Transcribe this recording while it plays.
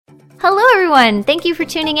Hello everyone! Thank you for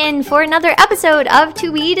tuning in for another episode of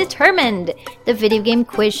To Be Determined, the video game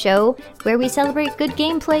quiz show where we celebrate good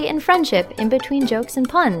gameplay and friendship in between jokes and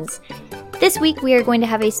puns. This week we are going to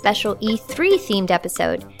have a special E3 themed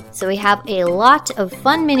episode, so we have a lot of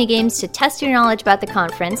fun minigames to test your knowledge about the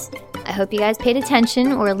conference. I hope you guys paid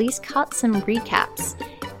attention or at least caught some recaps.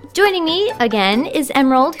 Joining me again is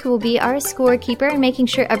Emerald, who will be our scorekeeper and making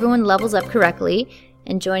sure everyone levels up correctly.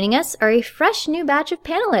 And joining us are a fresh new batch of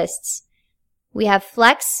panelists. We have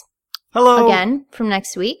Flex. Hello. Again, from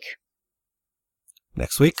next week.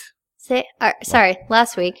 Next week?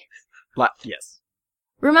 Last week. Yes.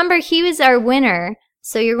 Remember, he was our winner,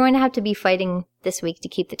 so you're going to have to be fighting this week to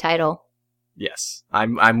keep the title. Yes.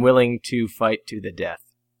 I'm willing to fight to the death.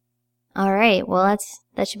 All right. Well,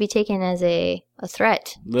 that should be taken as a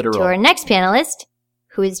threat. Literal. To our next panelist,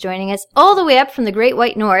 who is joining us all the way up from the Great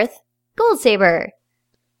White North, Goldsaber.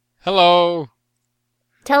 Hello.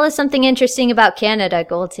 Tell us something interesting about Canada,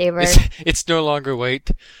 Goldsaber. It's no longer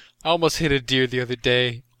white. I almost hit a deer the other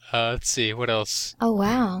day. Let's see, what else? Oh,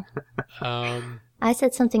 wow. I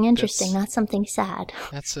said something interesting, not something sad.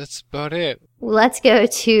 That's about it. Let's go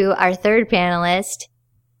to our third panelist,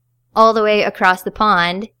 all the way across the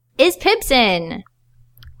pond, is Pibson.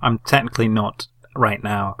 I'm technically not right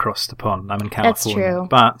now across the pond. I'm in California. That's true.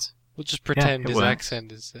 But We'll just pretend his works.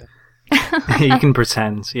 accent is... you can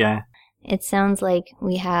pretend, yeah. It sounds like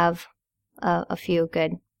we have a few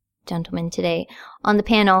good gentlemen today on the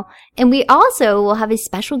panel. And we also will have a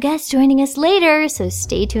special guest joining us later, so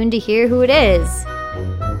stay tuned to hear who it is.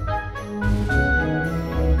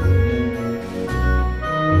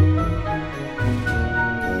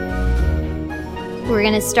 We're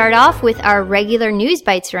going to start off with our regular News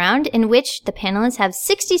Bites round, in which the panelists have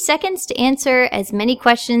 60 seconds to answer as many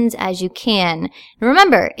questions as you can. And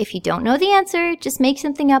remember, if you don't know the answer, just make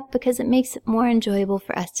something up because it makes it more enjoyable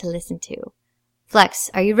for us to listen to. Flex,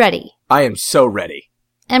 are you ready? I am so ready.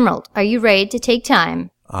 Emerald, are you ready to take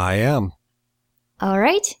time? I am. All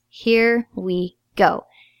right, here we go.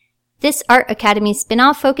 This Art Academy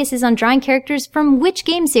spin-off focuses on drawing characters from which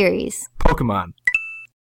game series? Pokemon.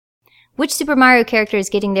 Which Super Mario character is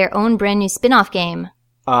getting their own brand new spin-off game?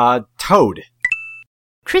 Toad.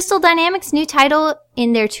 Crystal Dynamics' new title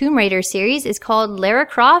in their Tomb Raider series is called Lara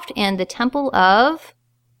Croft and the Temple of...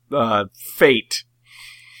 Fate.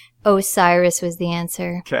 Osiris was the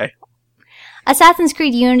answer. Okay. Assassin's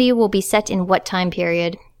Creed Unity will be set in what time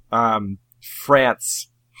period? France.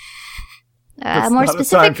 That's More not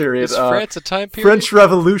specific? A time period. Is France a time period? French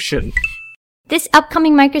Revolution. This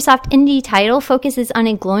upcoming Microsoft indie title focuses on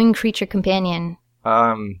a glowing creature companion.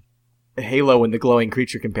 Halo and the Glowing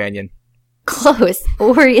Creature Companion. Close.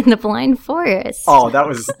 Ori in the Blind Forest. Oh, that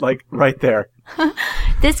was, right there.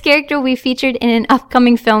 This character will be featured in an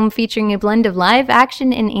upcoming film featuring a blend of live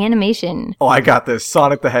action and animation. Oh, I got this.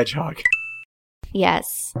 Sonic the Hedgehog.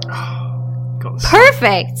 Yes. Got the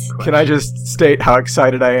Perfect! Can I just state how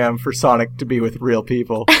excited I am for Sonic to be with real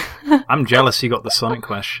people? I'm jealous you got the Sonic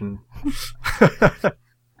question.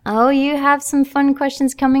 Oh, you have some fun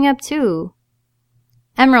questions coming up too.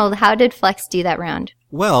 Emerald, how did Flex do that round?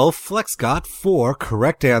 Well, Flex got 4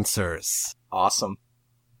 correct answers. Awesome.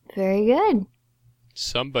 Very good.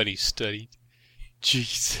 Somebody studied.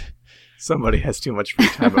 Jeez. Somebody has too much free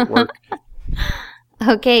time at work.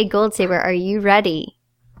 Okay, Goldsaber, are you ready?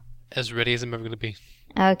 As ready as I'm ever going to be.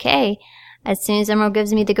 Okay. As soon as Emerald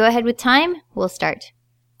gives me the go-ahead with time, we'll start.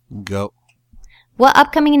 Go. What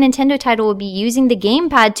upcoming Nintendo title will be using the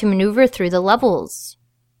gamepad to maneuver through the levels?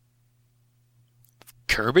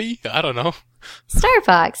 Kirby? I don't know. Star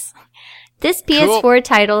Fox. This PS4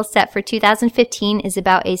 title set for 2015 is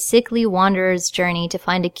about a sickly wanderer's journey to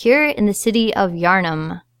find a cure in the city of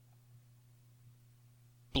Yarnum.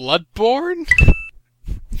 Bloodborne?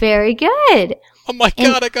 Very good. Oh my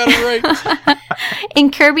god, I got it right.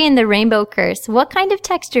 In Kirby and the Rainbow Curse, what kind of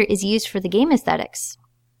texture is used for the game aesthetics?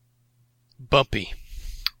 Bumpy.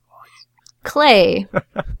 Clay.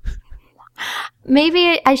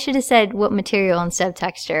 Maybe I should have said what material instead of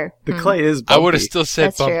texture. The clay is bumpy. I would have still said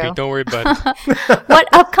That's bumpy. true. Don't worry about it. What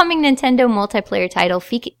upcoming Nintendo multiplayer title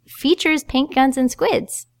features paint guns and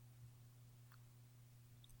squids?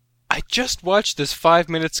 I just watched this 5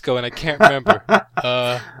 minutes ago and I can't remember.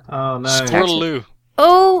 Oh no. Squirreloo.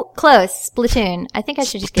 Oh, close. Splatoon. I think I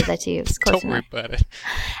should just give that to you. It's close Don't enough. worry about it.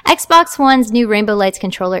 Xbox One's new Rainbow Lights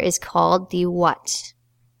controller is called the what?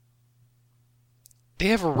 They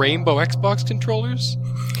have rainbow Xbox controllers?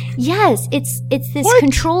 Yes, it's this What?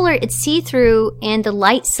 controller. It's see-through, and the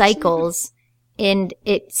light cycles, and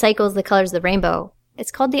it cycles the colors of the rainbow. It's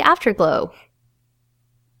called the Afterglow.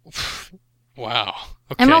 Wow.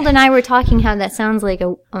 Okay. Emerald and I were talking how that sounds like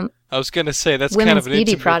a I was gonna say that's women's kind of an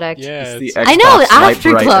beauty intimate- product. Yeah, It's the it's, I know, Xbox Light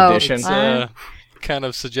Afterglow. Bright edition. It's, kind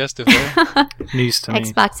of suggestive there. News to me.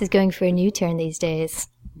 Xbox is going for a new turn these days.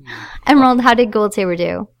 Emerald, how did Gold Saber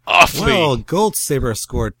do? Awfully. Well, Gold Saber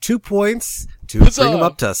scored 2 points to Huzzah! bring him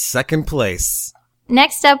up to second place.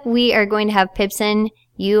 Next up, we are going to have Pipson.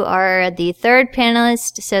 You are the third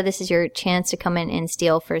panelist, so this is your chance to come in and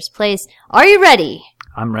steal first place. Are you ready?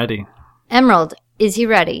 I'm ready. Emerald, is he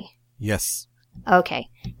ready? Yes. Okay.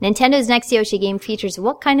 Nintendo's next Yoshi game features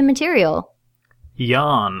what kind of material?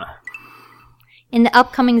 Yarn. In the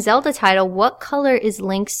upcoming Zelda title, what color is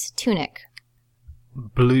Link's tunic?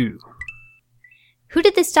 Blue. Who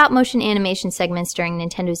did the stop-motion animation segments during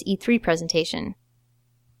Nintendo's E3 presentation?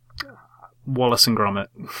 Wallace and Gromit.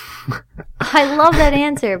 I love that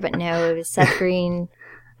answer, but no, it was Seth Green,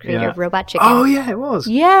 creator of Robot Chicken. Oh, yeah, it was.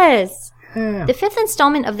 Yes! Yeah. The fifth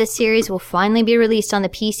installment of this series will finally be released on the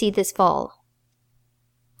PC this fall.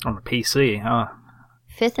 On the PC. Oh,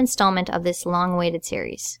 Fifth installment of this long-awaited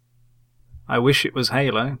series. I wish it was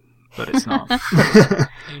Halo, but it's not.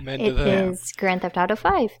 Amen to It that. is Grand Theft Auto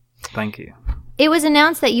 5. Thank you. It was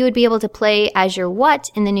announced that you would be able to play as your what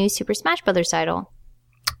in the new Super Smash Bros. Title.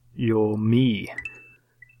 You're me.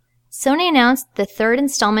 Sony announced the third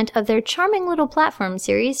installment of their charming little platform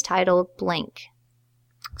series titled Blink.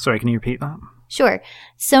 Sorry, can you repeat that? Sure.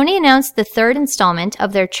 Sony announced the third installment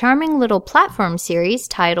of their charming little platform series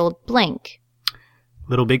titled Blink.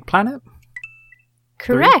 Little Big Planet?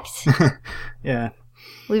 Correct. Yeah.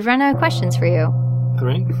 We've run out of questions for you.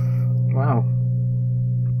 3? Wow.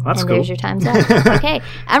 That's and cool. there's your time's up. Okay.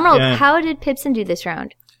 Emerald, Yeah. how did Pipson do this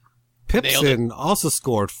round? Pipson also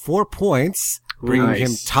scored 4 points, bringing him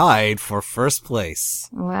Nice. tied for first place.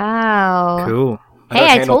 Wow. Cool. Hey, don't I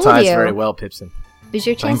handle told ties you. very well, Pipson. It was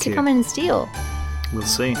your chance Thank to you. come in and steal. We'll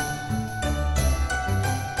see.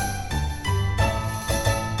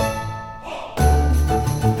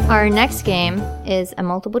 Our next game is a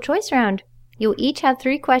multiple choice round. You'll each have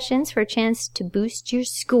 3 questions for a chance to boost your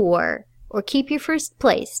score or keep your first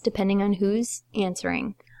place, depending on who's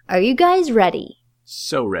answering. Are you guys ready?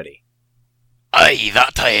 So ready. Aye,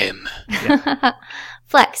 that I am.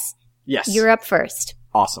 Flex, Yes. you're up first.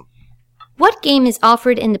 Awesome. What game is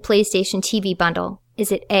offered in the PlayStation TV bundle?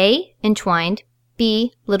 Is it A, Entwined,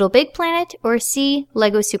 B, Little Big Planet, or C,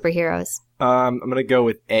 Lego Superheroes? I'm going to go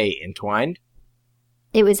with A, Entwined.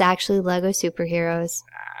 It was actually Lego Superheroes.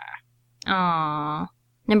 Aww.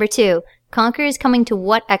 Number 2, Conquer is coming to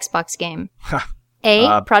what Xbox game?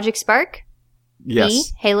 A, Project Spark, Yes. B,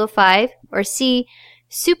 Halo 5, or C,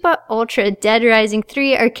 Super Ultra Dead Rising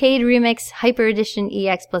 3 Arcade Remix Hyper Edition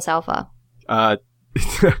EX plus Alpha?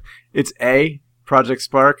 It's A, Project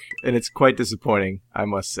Spark, and it's quite disappointing, I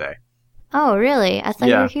must say. Oh, really? I thought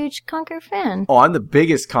you were Yeah. a huge Conquer fan. Oh, I'm the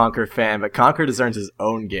biggest Conquer fan, but Conquer deserves his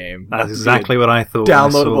own game. That's Not to be exactly a what I thought. when I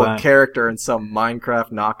saw downloadable that. character in some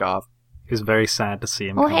Minecraft knockoff. It was very sad to see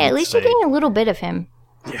him. Well, come hey, at on least you're stage. getting a little bit of him.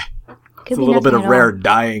 Yeah. Could It's a be little bit nothing of at rare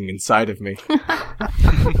dying inside of me.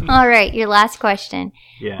 All right, your last question.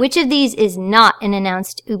 Yeah. Which of these is not an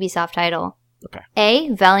announced Ubisoft title? Okay. A,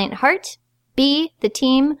 Valiant Heart, B, The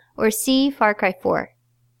Team, or C, Far Cry 4?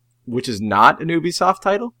 Which is not an Ubisoft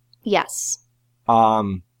title? Yes.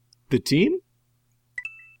 The Team?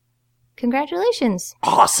 Congratulations.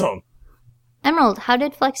 Awesome. Emerald, how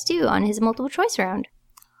did Flex do on his multiple choice round?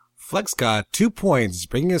 Flex got 2 points,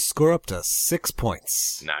 bringing his score up to 6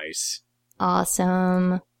 points. Nice.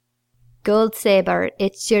 Awesome. Gold Saber,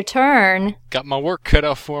 it's your turn. Got my work cut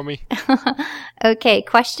out for me. Okay,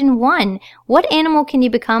 question 1. What animal can you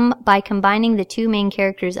become by combining the 2 main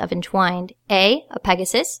characters of Entwined? A, a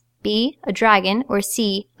Pegasus, B, a dragon, or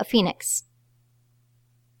C, a phoenix?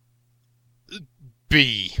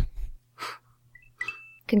 B.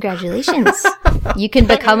 Congratulations. You can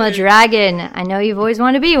become a dragon. I know you've always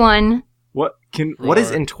wanted to be one. What is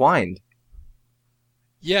Roar. Entwined?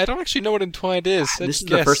 Yeah, I don't actually know what Entwined is. I This just is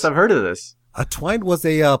the guessed. first I've heard of this. Twined was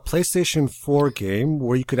a PlayStation 4 game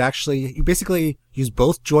where you basically use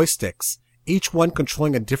both joysticks, each one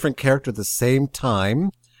controlling a different character at the same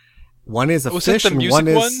time. One is a Was fish that the and music one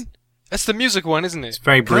is... one? That's the music one, isn't It's it?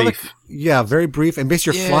 very Kinda brief. like- yeah, very brief. And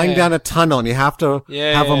basically you're flying Yeah. down a tunnel and you have to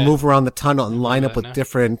Yeah, have them yeah. move around the tunnel and line up Yeah, with no.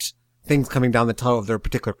 different things coming down the tunnel of their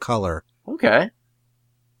particular color. Okay.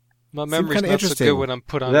 My Seemed memory's kinda not so interesting. good when I'm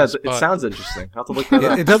put on Yeah, the it spot. sounds interesting. I'll have to look that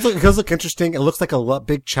up. It does look interesting. It looks like a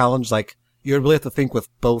big challenge. Like you really have to think with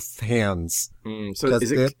both hands. So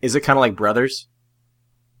That's is it kind of like Brothers?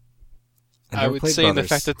 I never would played say in the Brothers.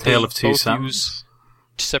 fact that they Tale of Two both Sons. use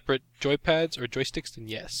separate joypads or joysticks, then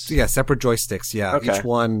yes. Yeah, separate joysticks. Yeah, Okay. each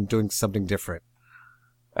one doing something different.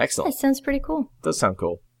 That Excellent. sounds pretty cool. Does sound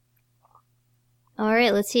cool. All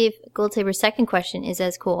right, let's see if Gold Saber's second question is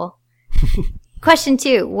as cool. Question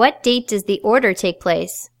 2. What date does the order take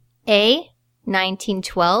place? A,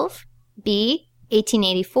 1912, B,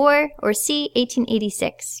 1884, or C,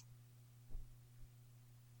 1886?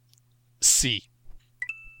 C.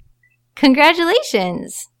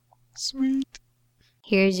 Congratulations! Sweet.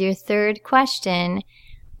 Here's your third question.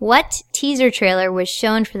 What teaser trailer was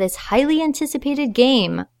shown for this highly anticipated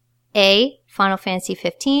game? A, Final Fantasy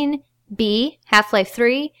 15, B, Half-Life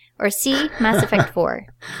 3, or C, Mass Effect 4?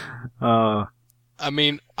 I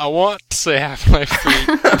mean, I want to say Half-Life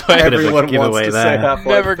 3, but Everyone give wants away to there. say Half-Life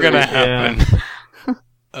never 3. gonna happen.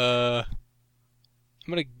 I'm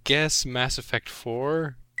gonna guess Mass Effect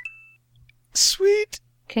 4. Sweet.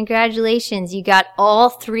 Congratulations, you got all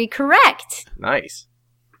 3 correct. Nice.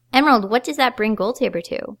 Emerald, what does that bring Gold Saber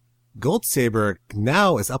to? Gold Saber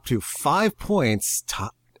now is up to 5 points,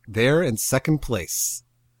 there in second place.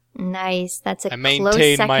 Nice, that's a I close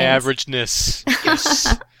maintain second. my averageness.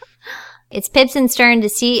 Yes. It's Pipson's turn to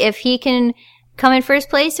see if he can come in first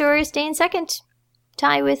place or stay in second.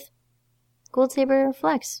 Tie with Gold Saber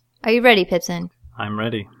Flex. Are you ready, Pipson? I'm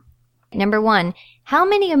ready. Number 1. How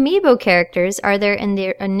many amiibo characters are there in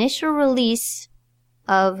the initial release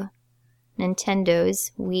of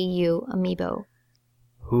Nintendo's Wii U amiibo?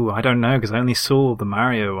 Ooh, I don't know, because I only saw the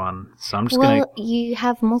Mario one. So I'm just going to... Well, you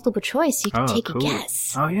have multiple choice. You can take cool. a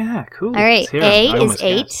guess. Oh, yeah, cool. All right. Let's hear it. A I is almost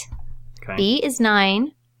 8, guessed. Okay. B is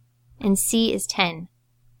 9, and C is 10.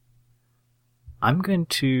 I'm going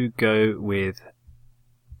to go with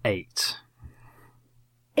 8.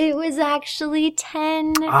 It was actually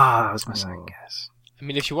 10. Ah, that was my second guess. I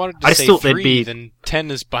mean, if you wanted to I say thought they'd 3, be- then 10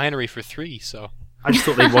 is binary for 3, so... I just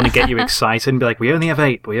thought they'd want to get you excited and be like, we only have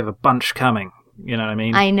 8, but we have a bunch coming. You know what I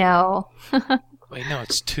mean? I know. Wait, no,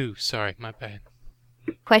 it's 2. Sorry, my bad.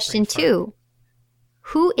 Question 2.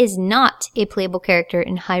 Who is not a playable character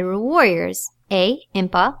in Hyrule Warriors? A.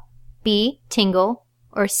 Impa, B. Tingle,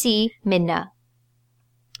 or C. Midna?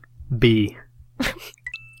 B.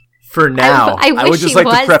 For now. I would wish just he like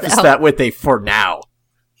to was, preface though. that with a for now.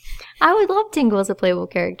 I would love Tingle as a playable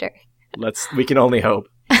character. We can only hope.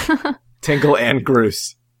 Tingle and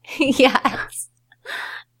Groose. Yes.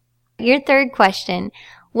 Your third question.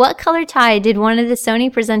 What color tie did one of the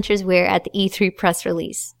Sony presenters wear at the E3 press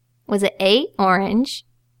release? Was it A, orange,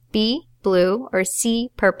 B, blue, or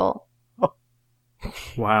C, purple?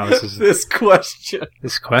 Wow, this is This question.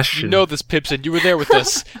 this question. You know this, Pipson. You were there with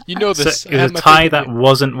us. You know this. So it was a tie that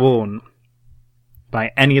wasn't worn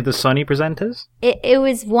by any of the Sony presenters? It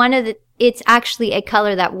was one of the... It's actually a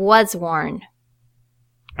color that was worn.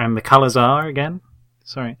 And the colours are, again?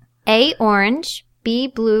 Sorry. A, orange, B,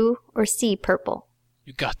 blue, or C, purple.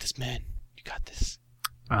 You got this, man. You got this.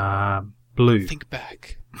 Blue. Think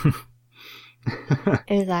back.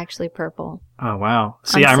 It was actually purple. Oh, wow.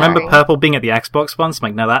 See, I'm I remember sorry. purple being at the Xbox once. I'm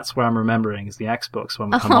like, no, that's where I'm remembering, is the Xbox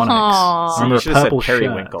one with Harmonix. Aw. I So remember you a should have said purple shirt.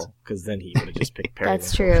 periwinkle, because then he would have just picked periwinkle.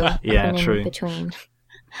 That's true. Yeah, And in true. between.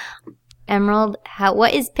 Emerald,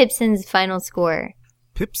 what is Pipson's final score?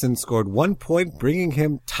 Pipson scored 1 point, bringing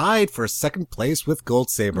him tied for second place with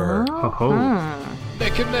Gold Saber. Ho-ho.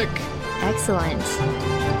 Neck and neck. Excellent.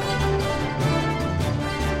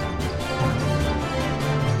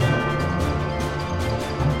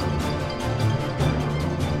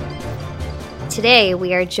 Today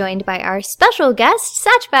we are joined by our special guest,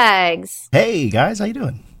 Satchbags. Hey guys, how you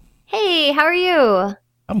doing? Hey, how are you?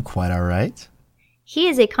 I'm quite all right. He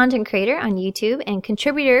is a content creator on YouTube and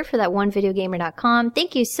contributor for that1videogamer.com.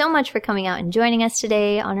 Thank you so much for coming out and joining us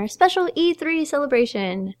today on our special E3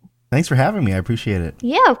 celebration. Thanks for having me. I appreciate it.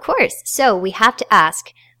 Yeah, of course. So we have to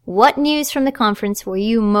ask, what news from the conference were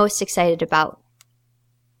you most excited about?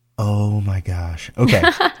 Oh my gosh. Okay.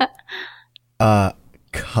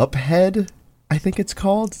 Cuphead, I think it's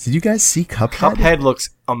called. Did you guys see Cuphead? Cuphead looks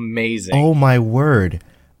amazing. Oh my word.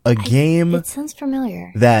 A game It sounds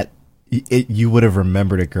familiar. that you would have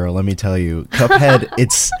remembered it, girl. Let me tell you. Cuphead,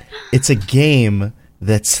 it's a game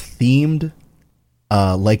that's themed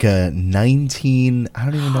like a I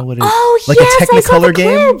don't even know what it is. Oh, like yes, a Technicolor I saw the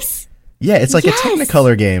game. clips. Yeah, it's like Yes. a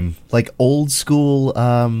Technicolor game, like old school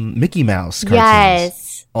Mickey Mouse cartoons.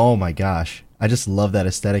 Yes. Oh my gosh. I just love that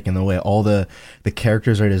aesthetic and the way all the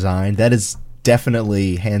characters are designed. That is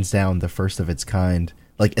definitely hands down the first of its kind,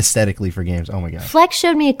 like aesthetically for games. Oh my gosh. Flex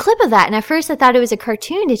showed me a clip of that, and at first I thought it was a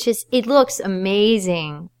cartoon. It looks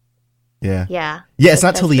amazing. Yeah. Yeah. Yeah, it's not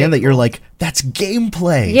That's till the end that pretty you're cool. like, that's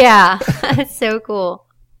gameplay. Yeah. That's so cool.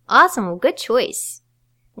 Awesome. Well, good choice.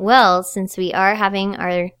 Well, since we are having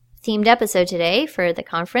our themed episode today for the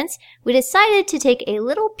conference, we decided to take a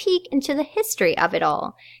little peek into the history of it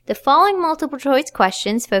all. The following multiple choice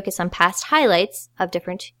questions focus on past highlights of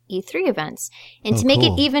different E3 events. And to make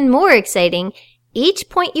it even more exciting, each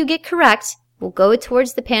point you get correct will go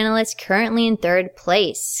towards the panelists currently in third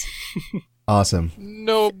place. Awesome.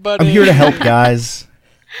 Nobody. I'm here to help, guys.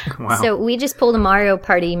 Wow. So we just pulled a Mario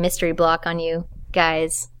Party mystery block on you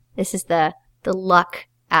guys. This is the luck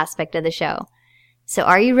aspect of the show. So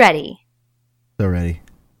are you ready? So ready.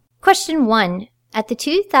 Question 1. At the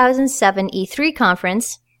 2007 E3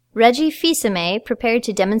 conference, Reggie Fils-Aimé prepared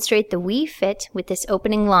to demonstrate the Wii Fit with this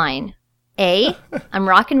opening line. A. I'm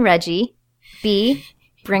rockin' Reggie. B.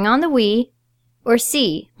 Bring on the Wii. Or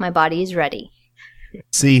C. My body is ready.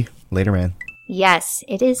 C. Later, man. Yes,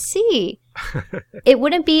 it is C. It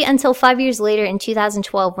wouldn't be until 5 years later in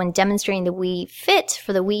 2012 when demonstrating the Wii Fit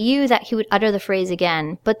for the Wii U that he would utter the phrase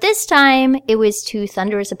again. But this time, it was to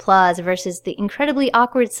thunderous applause versus the incredibly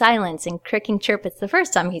awkward silence and cricking chirpits the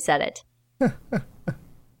first time he said it.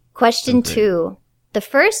 Question 2. The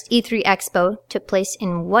first E3 Expo took place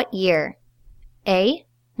in what year? A.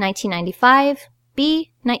 1995,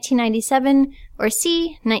 B. 1997, or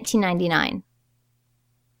C. 1999?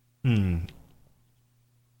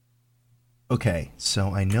 Okay,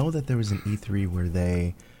 so I know that there was an E3 where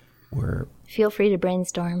they were... Feel free to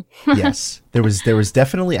brainstorm. Yes, there was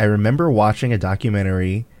definitely... I remember watching a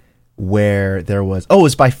documentary where there was... Oh, it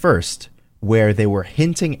was by First, where they were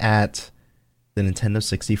hinting at the Nintendo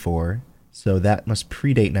 64, so that must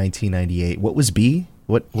predate 1998. What was B?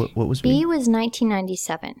 What was B? B was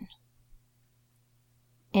 1997.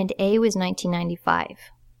 And A was 1995.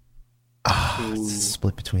 It's a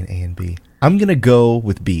split between A and B. I'm going to go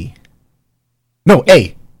with B. No,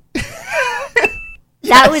 A.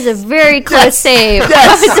 That was a very close save. I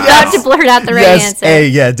was about to blurt out the right answer. A,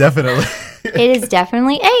 yeah, definitely. It is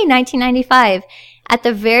definitely A, 1995. At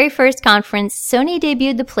the very first conference, Sony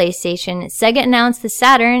debuted the PlayStation, Sega announced the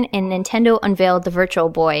Saturn, and Nintendo unveiled the Virtual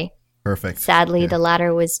Boy. Perfect. Sadly, the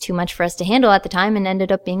latter was too much for us to handle at the time and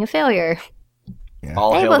ended up being a failure. Yeah.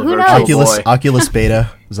 All Hey, hail but the who Virtual knows? Boy. Oculus Beta.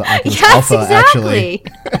 It was the Oculus Yes, Alpha, actually.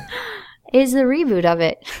 exactly. Is the reboot of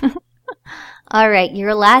it. All right,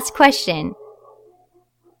 your last question.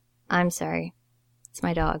 I'm sorry. It's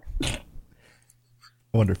my dog.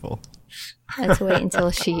 Wonderful. Let's wait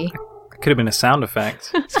until she... Could have been a sound effect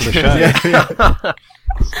for the show.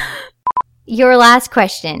 Your last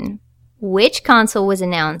question. Which console was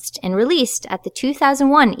announced and released at the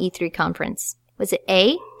 2001 E3 conference? Was it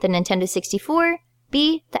A, the Nintendo 64,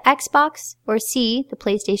 B, the Xbox, or C, the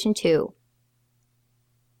PlayStation 2?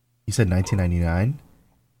 You said 1999?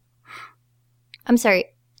 I'm sorry.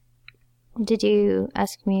 Did you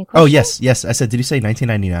ask me a question? Oh, yes. I said, did you say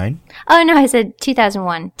 1999? Oh, no, I said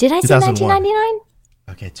 2001. Did I say 2001. 1999?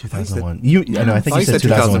 Okay, 2001. I think you said 2001.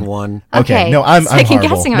 2001. Okay, Okay, no, I'm second horrible.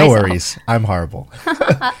 guessing No myself. worries. I'm horrible.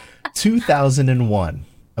 2001.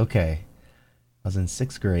 Okay. I was in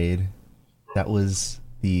 6th grade. That was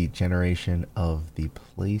the generation of the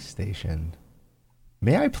PlayStation.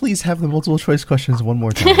 May I please have the multiple choice questions one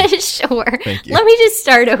more time? Sure. Thank you. Let me just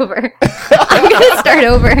start over. I'm going to start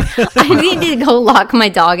over. I need to go lock my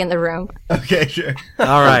dog in the room. Okay, sure.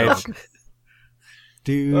 All right.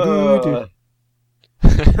 Do.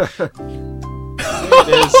 It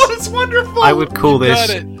is. It's wonderful. I would call Got this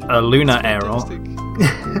it. a lunar error. Fantastic.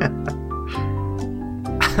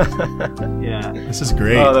 Yeah. This is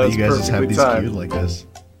great Oh, that that was you guys just have perfectly these timed. queued like this.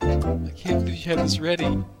 I can't believe you had this ready.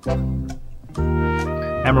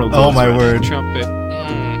 Emerald. Oh Dogs my were word. Trumpet.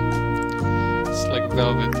 It's like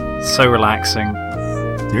velvet. So relaxing.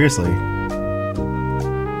 Seriously.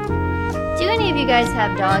 Do any of you guys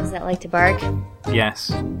have dogs that like to bark?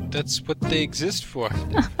 Yes. That's what they exist for.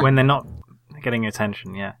 When they're not getting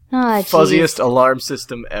attention, yeah. Oh, Fuzziest alarm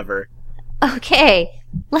system ever. Okay,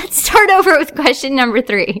 let's start over with question number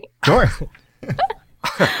 3. Sure.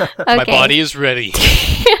 Okay. My body is ready.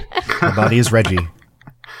 My body is Reggie.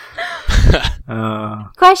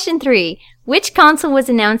 Question 3. Which console was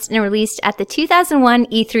announced and released at the 2001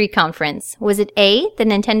 E3 conference? Was it A, the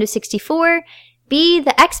Nintendo 64, B,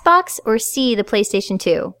 the Xbox, or C, the PlayStation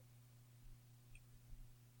 2?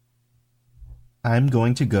 I'm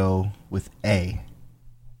going to go with A.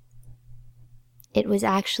 It was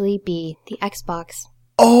actually B, the Xbox.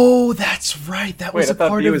 Oh, that's right. That Wait, was I a thought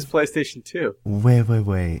part B of... was PlayStation 2.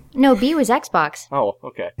 Wait. No, B was Xbox. Oh,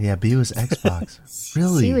 okay. Yeah, B was Xbox.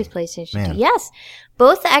 Really? C was PlayStation 2. Man. Yes.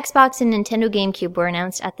 Both the Xbox and Nintendo GameCube were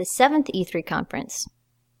announced at the 7th E3 conference.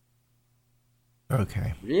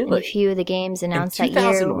 Okay. And a Really? few of the games announced In that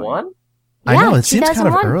year. 2001? I know, Yeah, it seems kind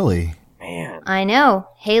of 2001. early. Man. Man. I know.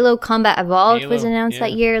 Halo Combat Evolved was Halo, announced yeah.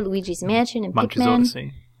 that year. Luigi's Mansion and Munch's Pikmin.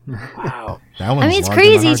 Odyssey. Wow. That one's I mean, it's logged in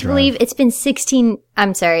the crazy hard to drive. believe it's been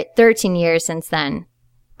 13 years since then.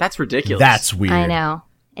 That's ridiculous. That's weird. I know.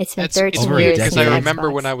 It's been It's 13 over a years because since decade. I remember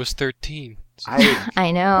Xbox. when I was 13. So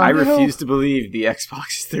I know. I refuse to believe the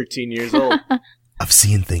Xbox is 13 years old. I've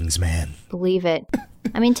seen things, man. Believe it.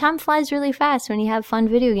 I mean, time flies really fast when you have fun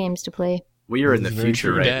video games to play. We are in the This is very future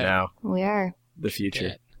true. right Yeah. now. We are. The future.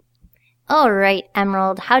 Yeah. All right,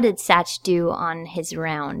 Emerald, how did Satch do on his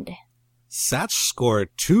round? Satch scored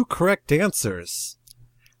 2 correct answers.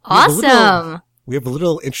 have a little- Awesome. We have a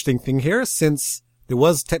little interesting thing here. Since there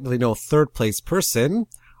was technically no third place person,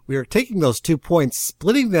 we are taking those 2 points,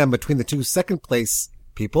 splitting them between the 2 second place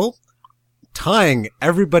people, tying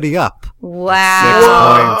everybody up.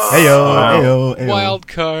 Wow. Heyo, heyo. Wild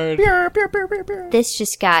card. This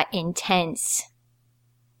just got intense.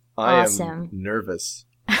 I Awesome. am nervous.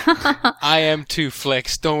 I am too,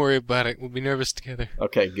 Flex. Don't worry about it. We'll be nervous together.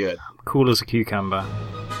 Okay, good. Cool as a cucumber.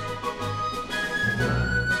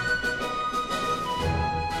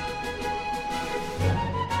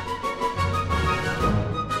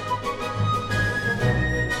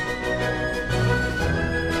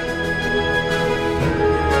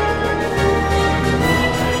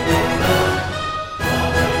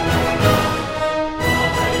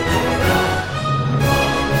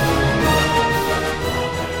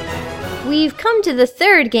 We've come to the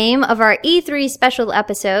third game of our E3 special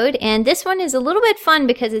episode, and this one is a little bit fun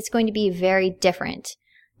because it's going to be very different.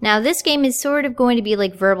 Now, this game is sort of going to be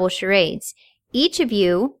like verbal charades. Each of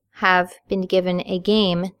you have been given a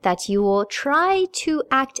game that you will try to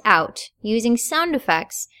act out using sound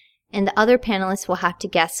effects, and the other panelists will have to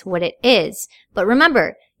guess what it is. But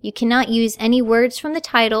remember, you cannot use any words from the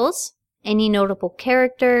titles, any notable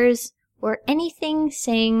characters, or anything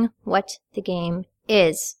saying what the game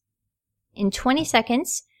is. In 20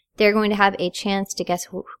 seconds, they're going to have a chance to guess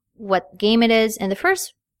what game it is, and the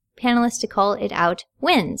first panelist to call it out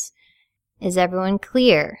wins. Is everyone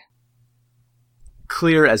clear?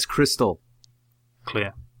 Clear as crystal.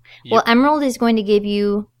 Clear. Well, Emerald is going to give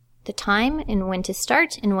you the time and when to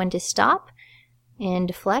start and when to stop.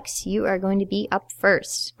 And Flex, you are going to be up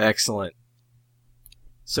first. Excellent.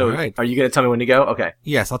 So, All right. are you going to tell me when to go? Okay.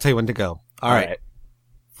 Yes, I'll tell you when to go. All right.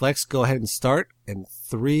 Flex, go ahead and start in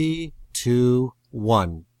 3, 2,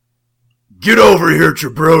 1. Get over here,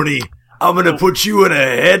 jabroni. I'm gonna put you in a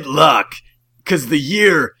headlock. 'Cause the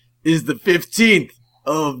year is the 15th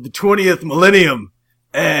of the 20th millennium.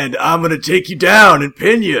 And I'm gonna take you down and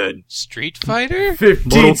pin you in Street Fighter?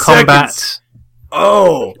 15 Mortal seconds. Kombat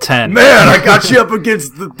Oh, 10. man, I got you up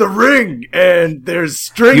against the ring. And there's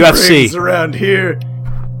string UFC. rings around here.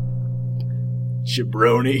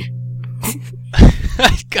 Jabroni.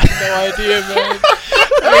 I got no idea, man.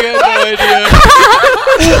 I got no idea.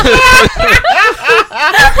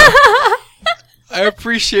 I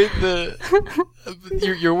appreciate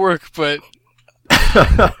your work, but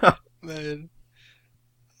man,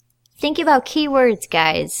 Think about keywords,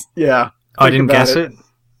 guys. Yeah. I think didn't about guess it.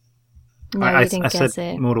 No, I you didn't guess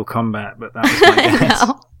said it. Mortal Kombat, but that was my guess.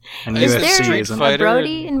 No. And Is UFC there isn't. a Fighter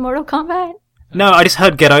Brody in Mortal Kombat? No, I just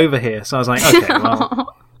heard Get Over Here, so I was like, okay,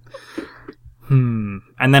 well.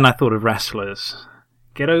 And then I thought of wrestlers.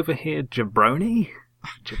 Get Over Here, Jabroni?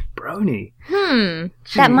 Jabroni.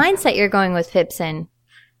 That mindset you're going with, Pipson.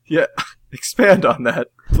 Yeah. Expand on that,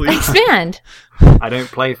 please. Expand. I don't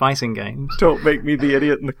play fighting games. Don't make me the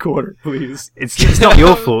idiot in the corner, please. It's not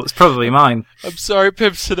your fault, it's probably mine. I'm sorry,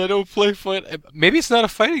 Pipson. I don't play fight. Maybe it's not a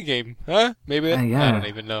fighting game, huh? Maybe I yeah. don't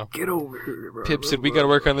even know. Get over here, bro. Pipson, we got to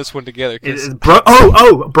work on this one together. 'Cause-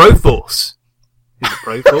 Broforce. Is it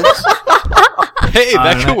Broforce? hey, I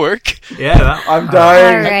that don't could know. work. Yeah, that. I'm All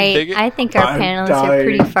dying. right. dig it. I think our I'm panelists are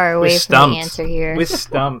pretty dying. far away We're from stumped. the answer here. We're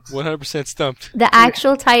stumped. 100% stumped. The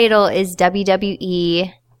actual title is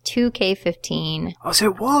WWE 2K15. Oh, so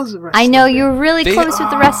it was a wrestling I know game. you're really They- close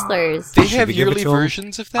with the wrestlers. They Should have we give it yearly to 'em?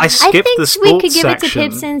 versions of that. I I skipped think the we sports could give it to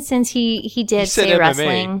section. Pipson since he You did said say MMA.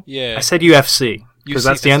 wrestling. Yeah. I said UFC because UFC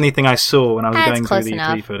that's the only thing I saw when I was That's going close through the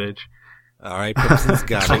enough. E3 footage. All right, Pipson's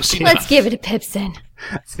got Close it. enough. Let's give it to Pipson.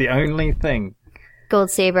 It's the only thing. Gold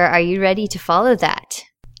Saber, are you ready to follow that?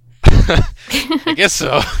 I guess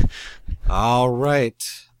so. All right.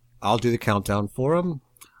 I'll do the countdown for him.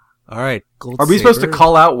 All right. Gold Are we supposed to Saber.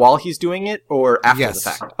 call out while he's doing it or after Yes. the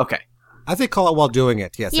fact? Okay. I think call it while doing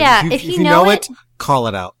it. Yes. Yeah, if you know it- call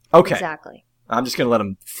it out. Okay. Exactly. I'm just going to let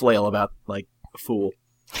him flail about like a fool.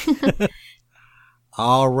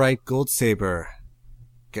 All right, Gold Saber.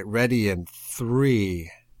 Get ready in 3,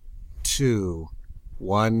 2,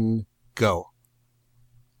 1, go.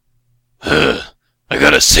 I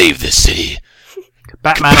got a save this city.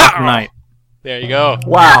 Batman Arkham Knight. There you go.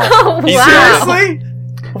 Wow. Wow. Seriously?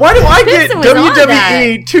 Why do I get This was on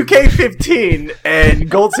WWE 2K15 and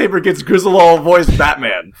Gold Saber gets Grizzle voiced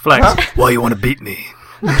Batman? Flex. Why you want to beat me?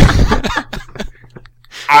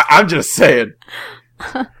 I'm just saying.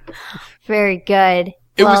 Very good.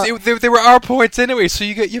 They were our points anyway, so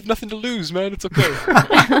you have nothing to lose, man. It's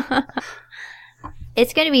okay.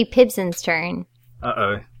 It's going to be Pibson's turn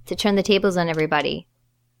Uh-oh. to turn the tables on everybody.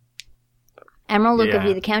 Emerald will give Yeah.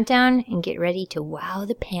 you the countdown and get ready to wow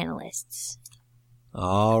the panelists.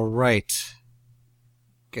 All right.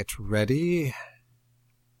 Get ready.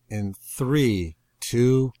 In 3,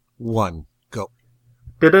 2, 1, go.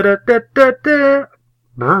 Beep,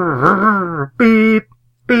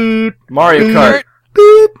 beep, Mario Kart.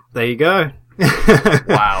 beep. There you go.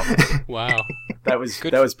 Wow. Wow. That was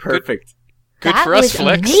Good- that was perfect. Good That for us, was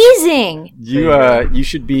Flex. amazing. You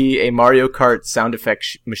should be a Mario Kart sound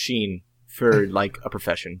effect machine for like a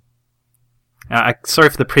profession. Sorry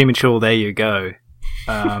for the premature there you go.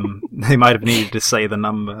 They might have needed to say the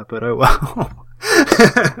number, but oh well.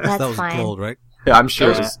 That's that was fine. gold, right? Yeah, I'm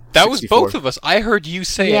sure it was. That was 64. both of us. I heard you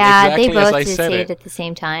say Yeah, it exactly they both as I did said say it. it at the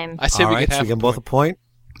same time. I said All we right, could so have you get both a point.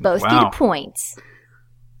 Both Wow. get points.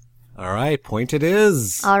 All right, point it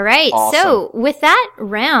is. All right, Awesome. so with that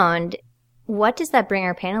round, what does that bring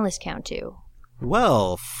our panelist count to?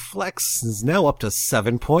 Well, Flex is now up to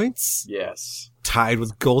 7 points. Yes. Tied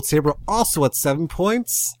with Gold Saber, also at 7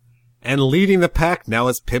 points. And leading the pack now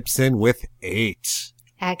is Pipson with 8.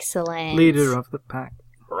 Excellent. Leader of the pack.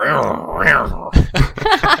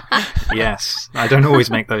 Yes, I don't always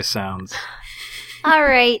make those sounds. All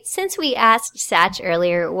right, since we asked Satch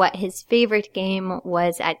earlier what his favorite game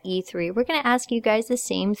was at E3, we're going to ask you guys the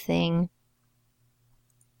same thing.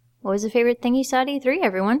 What was the favorite thing you saw at E3,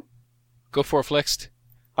 everyone? Go for it, Flexed.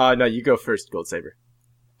 No, you go first, Gold Saber.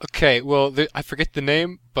 Okay, well, I forget the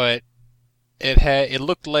name, but it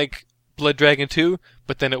looked like Blood Dragon 2,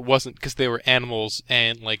 but then it wasn't because they were animals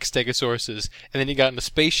and like stegosauruses. And then you got in a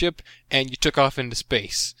spaceship and you took off into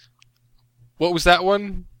space. What was that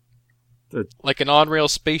one? Like an on-rail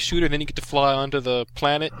space shooter, and then you get to fly onto the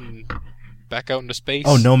planet and back out into space.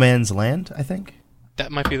 Oh, No Man's Land, I think.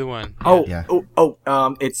 That might be the one. Oh, Yeah.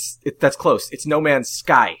 that's close. It's No Man's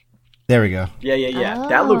Sky. There we go. Yeah.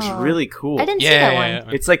 That looks Oh. really cool. I didn't see that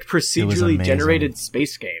one. It's like It was procedurally amazing. generated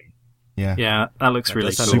space game. Yeah. Yeah, that looks really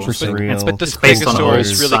does sound cool. Super interesting. surreal. But the It's based on old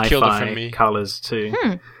Stegosaurus really killed it for sci-fi me. colors too.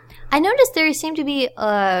 I noticed there seem to be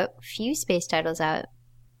a few space titles out.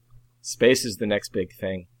 Space is the next big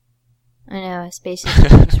thing. I know, space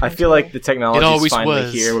is... I feel like the technology is always finally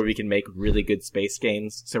was. here where we can make really good space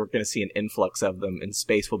games, so we're going to see an influx of them, and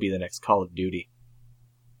space will be the next Call of Duty.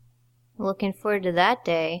 Looking forward to that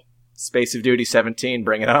day. Space of Duty 17,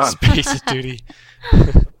 bring it on. Space of Duty.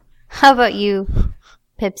 How about you,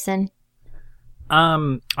 Pipson?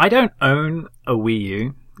 I don't own a Wii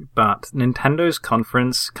U, but Nintendo's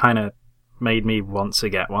conference kind of made me want to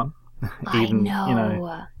get one. I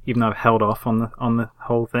know. Even though I've held off on the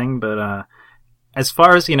whole thing, but as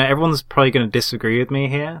far as everyone's probably going to disagree with me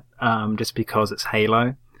here, just because it's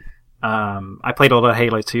Halo. I played a lot of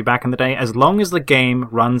Halo 2 back in the day. As long as the game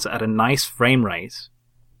runs at a nice frame rate,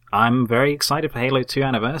 I'm very excited for Halo 2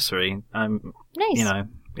 Anniversary. Nice.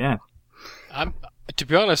 Yeah. To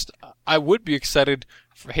be honest, I would be excited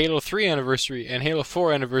for Halo 3 Anniversary and Halo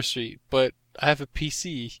 4 Anniversary, but I have a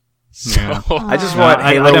PC, so Yeah. I just No, want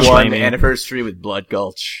I Halo don't 1 blame you. Anniversary with Blood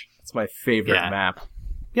Gulch. It's my favorite Yeah. map.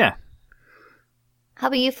 Yeah. How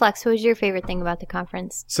about you, Flex? What was your favorite thing about the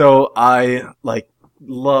conference? So I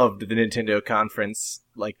loved the Nintendo conference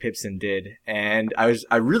like Pipson did, and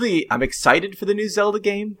I'm excited for the new Zelda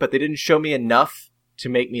game, but they didn't show me enough to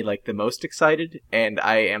make me the most excited, and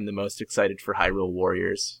I am the most excited for Hyrule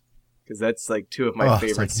Warriors because that's two of my Oh, it's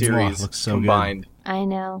favorite like, mwah, series looks so good. combined. I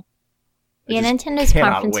know. I Yeah, just Nintendo's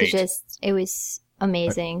cannot conference wait. it was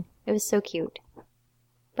amazing. It was so cute.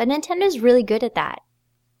 But Nintendo's really good at that.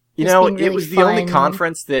 You Just know, being really it was the only fun.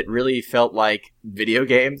 conference that really felt like video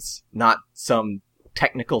games, not some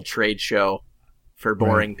technical trade show for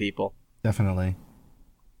boring people. Definitely.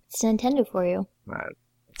 It's Nintendo for you. Uh,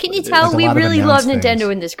 Can you it is. tell Like a we lot of really love announced Nintendo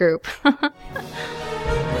things. in this group?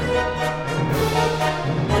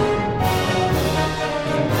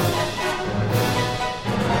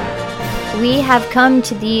 We have come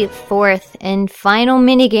to the fourth and final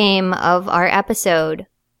minigame of our episode.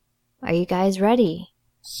 Are you guys ready?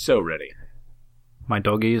 So ready. My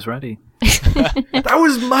doggy is ready. That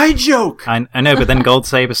was my joke! I know, but then Gold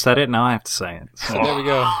Saber said it, now I have to say it. So. there we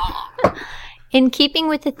go. In keeping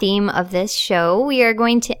with the theme of this show, we are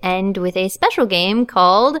going to end with a special game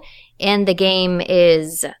called And the Game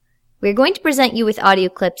Is. We're going to present you with audio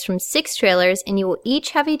clips from 6 trailers, and you will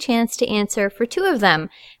each have a chance to answer for 2 of them.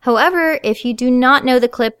 However, if you do not know the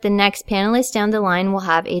clip, the next panelist down the line will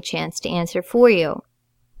have a chance to answer for you.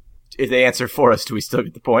 If they answer for us, do we still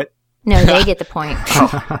get the point? No, they get the point.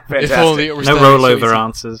 Fantastic. If only it was No done so rollover easy.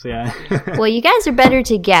 answers, yeah. Well, you guys are better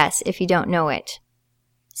to guess if you don't know it.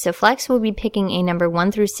 So Flex will be picking a number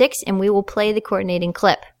 1 through 6, and we will play the coordinating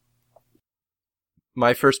clip.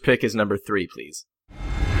 My first pick is number 3, please.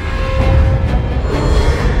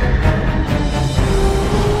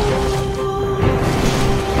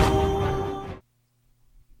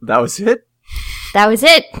 That was it? That was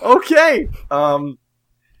it. Okay.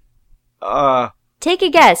 Take a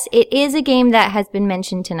guess. It is a game that has been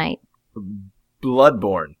mentioned tonight.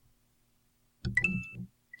 Bloodborne.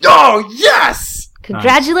 Oh, yes!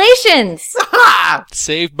 Congratulations!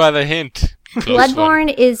 Saved by the hint. Close one.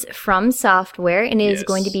 Bloodborne is from Software and is Yes.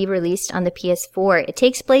 going to be released on the PS4. It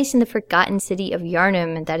takes place in the forgotten city of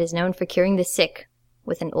Yharnam that is known for curing the sick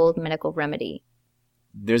with an old medical remedy.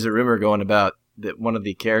 There's a rumor going about that one of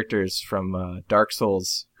the characters from Dark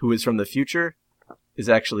Souls, who is from the future, is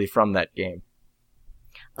actually from that game.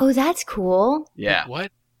 Oh, that's cool. Yeah.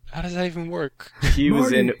 What? How does that even work? He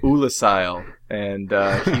was in Ulasile, and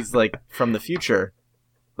he's like from the future,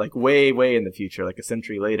 like way, way in the future, like a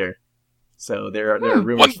century later. So there are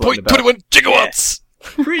rumors floating about. 1.21 gigawatts!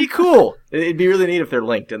 Pretty cool. It'd be really neat if they're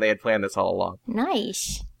linked and they had planned this all along.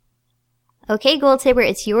 Nice. Okay, Gold Saber,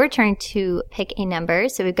 it's your turn to pick a number.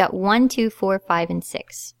 So we've got 1, 2, 4, 5, and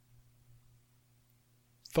 6.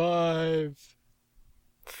 5.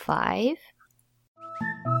 5.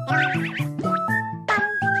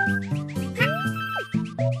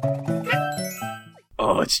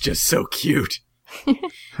 Oh, it's just so cute.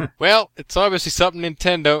 Well, it's obviously something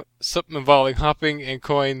Nintendo, something involving hopping and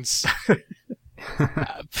coins.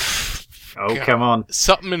 Oh, come on.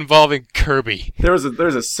 Something involving Kirby. There's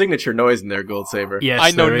a signature noise in there, Gold Saber. Yes,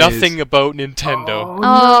 I know there nothing is. about Nintendo.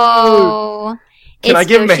 Oh. Can I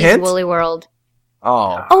give him a Yoshi's hint? Woolly World.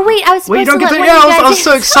 Oh. Oh, wait, I was Wait, supposed you don't to get let the... one of Yeah, you I was guys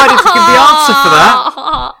so in. excited to give the answer for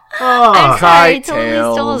that. Oh, I'm sorry, I totally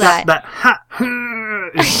Kite stole Tails. that. that hat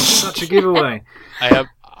is such a giveaway. I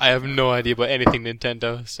have no idea about anything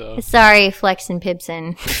Nintendo, so Sorry, Flex and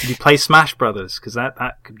Pibson. Did you play Smash Brothers? Because that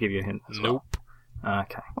could give you a hint as well. nope.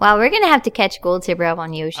 Okay. Wow, we're gonna have to catch Gold Saber up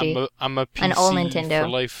on Yoshi. I'm a PC An old Nintendo. for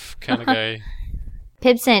life kind of guy.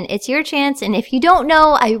 Pibson, it's your chance, and if you don't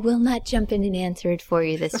know, I will not jump in and answer it for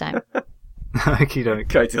you this time. Okie doke.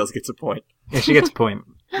 Kite-Tails gets a point. Yeah, she gets a point.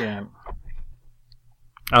 Yeah.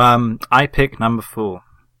 I pick number 4.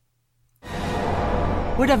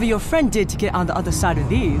 Whatever your friend did to get on the other side of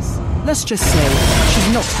these, let's just say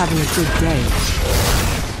she's not having a good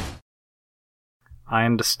day. I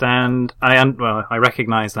understand. I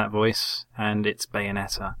recognize that voice, and it's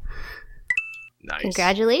Bayonetta. Nice.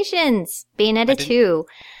 Congratulations! Bayonetta didn't- 2.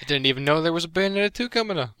 I didn't even know there was a Bayonetta 2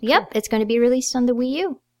 coming up. Yep, it's going to be released on the Wii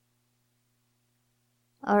U.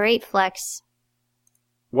 Alright, Flex.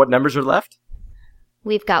 What numbers are left?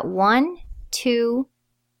 We've got 1, 2,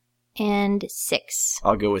 and 6.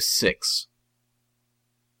 I'll go with 6.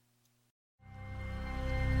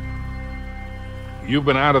 You've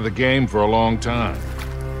been out of the game for a long time.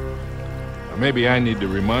 Or maybe I need to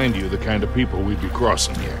remind you the kind of people we'd be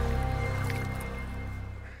crossing here.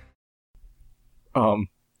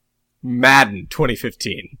 Madden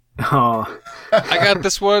 2015. Oh, I got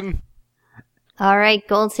this one. Alright,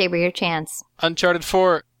 Gold Saber, your chance. Uncharted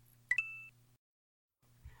 4.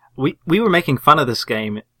 we were making fun of this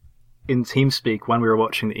game in TeamSpeak when we were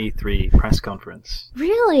watching the E3 press conference.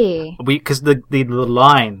 Really? Because the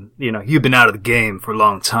line, you've been out of the game for a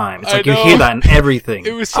long time. It's I like you know. hear that in everything.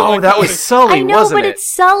 It was so Oh, that was iconic. Sully, I know, wasn't but it? it's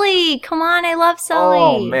Sully! Come on, I love Sully!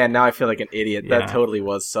 Oh man, now I feel like an idiot. Yeah. That totally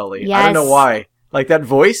was Sully. I Yes. don't know why. Like that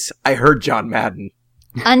voice, I heard John Madden.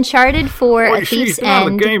 Uncharted 4, Boy, A she's Thief's been out of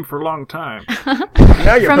End. the game for a long time.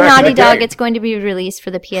 Now you're From back in Naughty the Dog, game. it's going to be released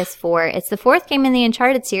for the PS4. It's the 4th game in the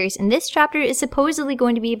Uncharted series, and this chapter is supposedly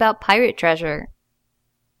going to be about pirate treasure.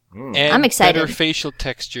 And I'm excited. better facial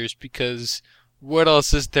textures, because what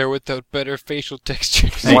else is there without better facial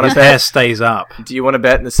textures? Hey, Wanna his bet? hair stays up. Do you want to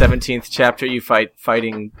bet in the 17th chapter you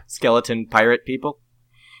fighting skeleton pirate people?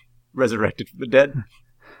 Resurrected from the dead?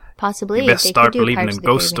 Possibly. You best they start could do believing Pirates in of the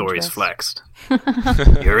ghost Caribbean stories, to us.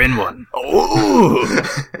 Flexed. You're in one. Ooh!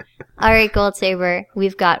 All right, Gold Saber.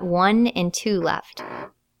 We've got 1 and 2 left.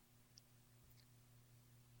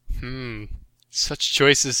 Such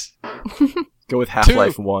choices. Go with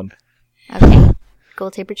Half-Life 1. Okay.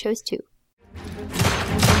 Gold Saber chose 2.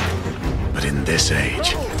 But in this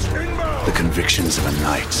age, the convictions of a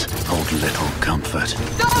knight hold little comfort.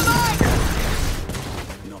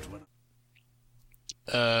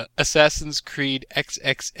 Assassin's Creed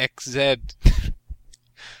XXXZ.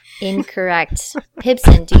 Incorrect.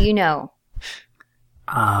 Pipson, do you know?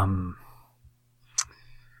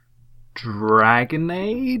 Dragon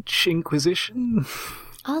Age Inquisition?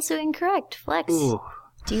 Also incorrect. Flex, Ooh.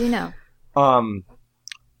 do you know? Call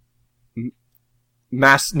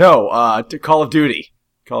of Duty.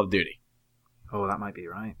 Call of Duty. Oh, that might be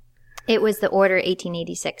right. It was The Order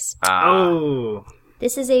 1886. Oh.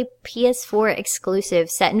 This is a PS4 exclusive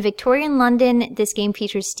set in Victorian London. This game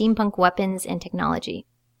features steampunk weapons and technology.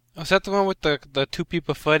 Oh, is that the one with the two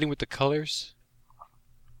people fighting with the colors?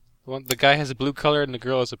 The guy has a blue color and the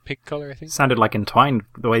girl has a pink color, I think? Sounded like Entwined,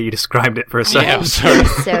 the way you described it for a second. Yeah, I'm sorry.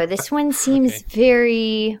 So this one seems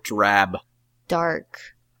very drab, dark.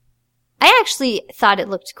 I actually thought it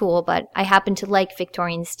looked cool, but I happen to like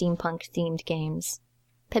Victorian steampunk themed games.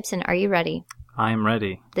 Pipson, are you ready? I am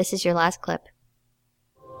ready. This is your last clip.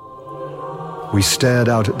 We stared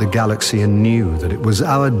out at the galaxy and knew that it was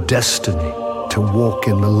our destiny to walk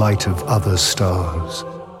in the light of other stars.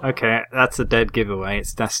 Okay, that's a dead giveaway.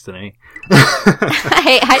 It's Destiny.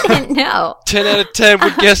 I didn't know. 10 out of 10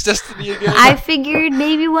 would guess Destiny again. I figured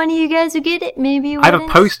maybe one of you guys would get it, maybe you I wouldn't. have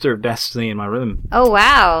a poster of Destiny in my room. Oh,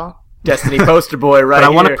 wow. Destiny poster boy right But I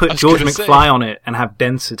want to here. put George McFly on it and have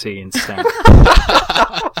Density instead.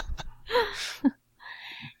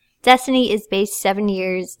 Destiny is based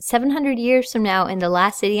 700 years from now in the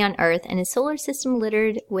last city on Earth and a solar system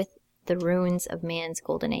littered with the ruins of man's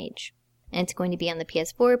golden age. And it's going to be on the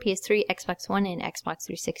PS4, PS3, Xbox One, and Xbox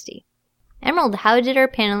 360. Emerald, how did our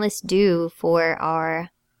panelists do for our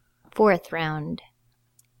fourth round?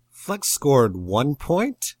 Flex scored 1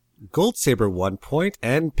 point, Gold Saber 1 point,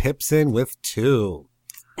 and Pipson with 2.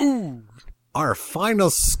 Ooh. Our final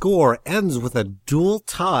score ends with a dual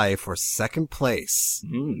tie for second place.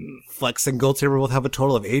 Flex and Gold Saber both have a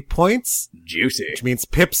total of 8 points. Juicy. Which means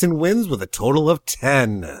Pipson wins with a total of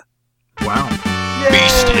 10. Wow.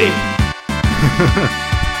 Beastie.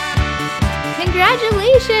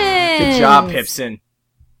 Congratulations! Good job, Pipson.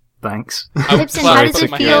 Thanks. Pipson, how does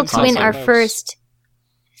it feel to win our notes. first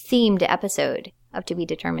themed episode of To Be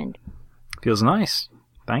Determined? Feels nice.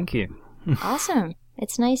 Thank you. Awesome.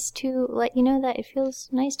 It's nice to let you know that it feels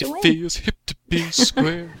nice to win. It feels hip to be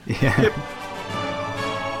square. Yeah.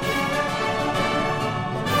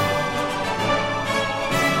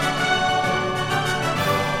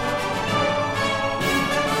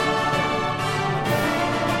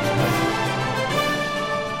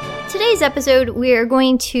 Today's episode, we are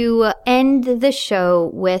going to end the show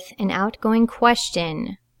with an outgoing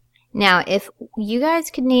question. Now, if you guys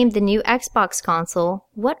could name the new Xbox console,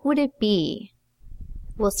 what would it be?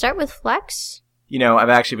 We'll start with Flex. You know, I've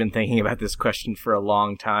actually been thinking about this question for a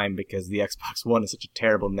long time because the Xbox One is such a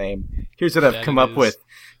terrible name. Here's what I've come up with.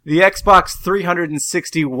 The Xbox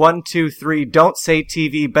 360 123 Don't Say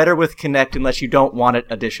TV Better with Kinect Unless You Don't Want It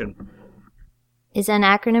edition. Is that an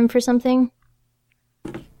acronym for something?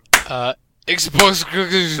 Xbox.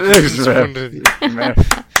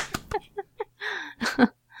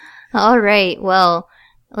 All right, well,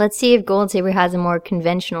 let's see if Gold Saber has a more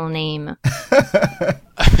conventional name.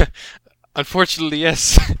 Unfortunately,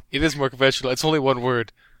 yes. It is more conventional. It's only one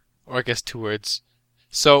word. Or I guess 2 words.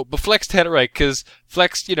 So, but Flex had it right, because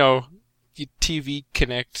Flex, you know, TV,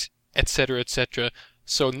 Connect, etc., etc.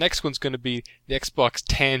 So next one's going to be the Xbox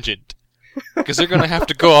Tangent. Because they're going to have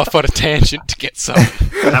to go off on a tangent to get some.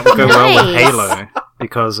 That would go well with Halo,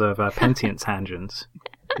 because of Pentium Tangent,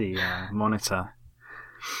 the monitor.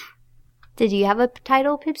 Did you have a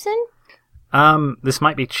title, Pipson? This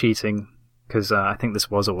might be cheating, because I think this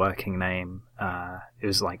was a working name. It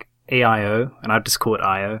was like AIO, and I'd just call it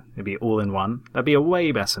IO. It'd be all in one. That'd be a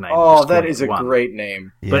way better name. Oh, that is a great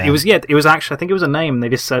name. But it was actually, I think it was a name. They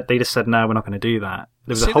just said no, we're not going to do that.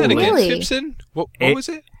 There was Say a whole that again, list. Simpson? What was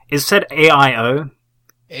it? It said AIO.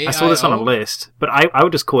 A-I-O? I saw this on a list, but I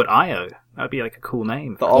would just call it IO. That'd be like a cool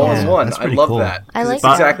name. The all-in-one. that's I pretty love cool. that. I like it's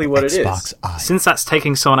that. exactly what it Xbox is. I. Since that's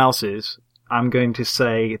taking someone else's, I'm going to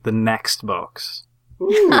say the next box.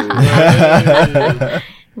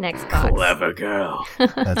 Next box. Clever girl.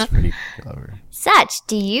 That's pretty clever. Satch,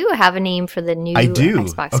 do you have a name for the new I do.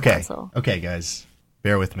 Xbox Okay. console? Okay, guys.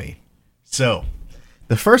 Bear with me. So,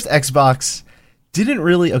 the first Xbox didn't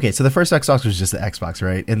really... Okay, so the first Xbox was just the Xbox,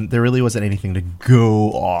 right? And there really wasn't anything to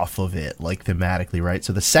go off of it, like thematically, right?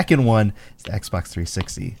 So the second one is the Xbox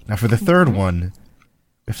 360. Now, for the third one,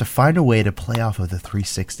 we have to find a way to play off of the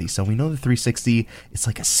 360. So we know the 360 is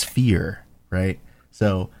like a sphere, right?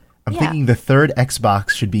 So I'm thinking the third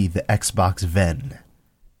Xbox should be the Xbox Venn.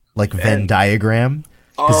 Like Venn diagram.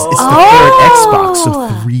 Because it's the third Xbox,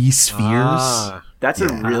 so 3 spheres. That's a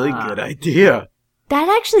really good idea.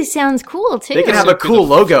 That actually sounds cool, too. They can have a cool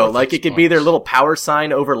logo. Like, it could be their little power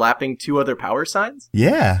sign overlapping 2 other power signs.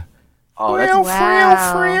 Yeah. Oh, that's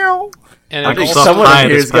wow. And I think also, someone up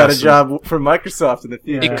here's got a job from Microsoft in the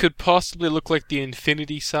future. it could possibly look like the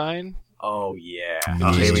infinity sign. Oh, yeah.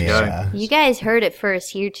 Here we go. You guys heard it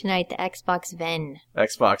first here tonight, the Xbox Venn.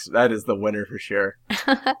 Xbox, that is the winner for sure.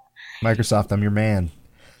 Microsoft, I'm your man.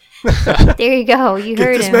 There you go. You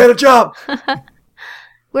heard Get this him. man a job.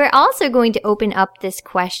 We're also going to open up this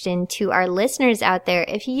question to our listeners out there.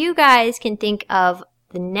 If you guys can think of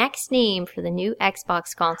the next name for the new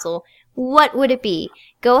Xbox console, what would it be?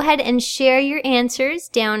 Go ahead and share your answers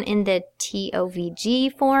down in the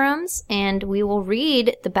TOVG forums, and we will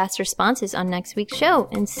read the best responses on next week's show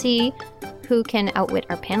and see who can outwit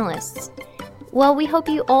our panelists. Well, we hope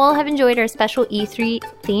you all have enjoyed our special E3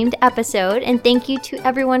 themed episode, and thank you to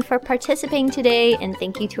everyone for participating today, and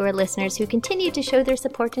thank you to our listeners who continue to show their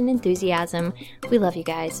support and enthusiasm. We love you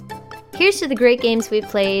guys. Here's to the great games we've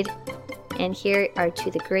played, and here are to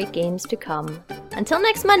the great games to come. Until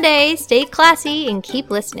next Monday, stay classy and keep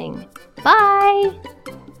listening. Bye!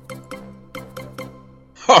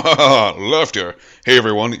 Ha ha ha! Laughter! Hey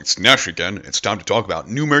everyone, it's Nash again. It's time to talk about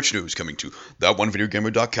new merch news coming to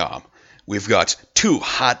ThatOneVideoGamer.com. We've got 2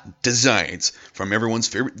 hot designs from everyone's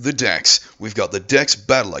favorite, the Dex. We've got the Dex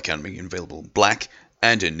Battle Academy, available in black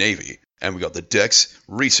and in navy. And we got the Dex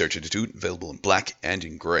Research Institute, available in black and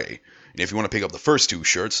in gray. And if you want to pick up the first 2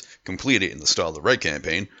 shirts, complete it in the style of the Red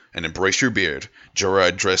campaign, and embrace your beard,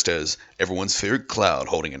 Gerard dressed as everyone's favorite Cloud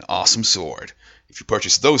holding an awesome sword. If you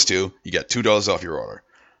purchase those 2, you get $2 off your order.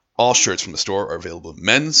 All shirts from the store are available in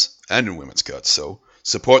men's and in women's cuts, so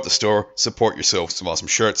support the store, support yourself with some awesome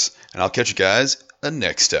shirts, and I'll catch you guys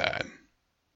next time.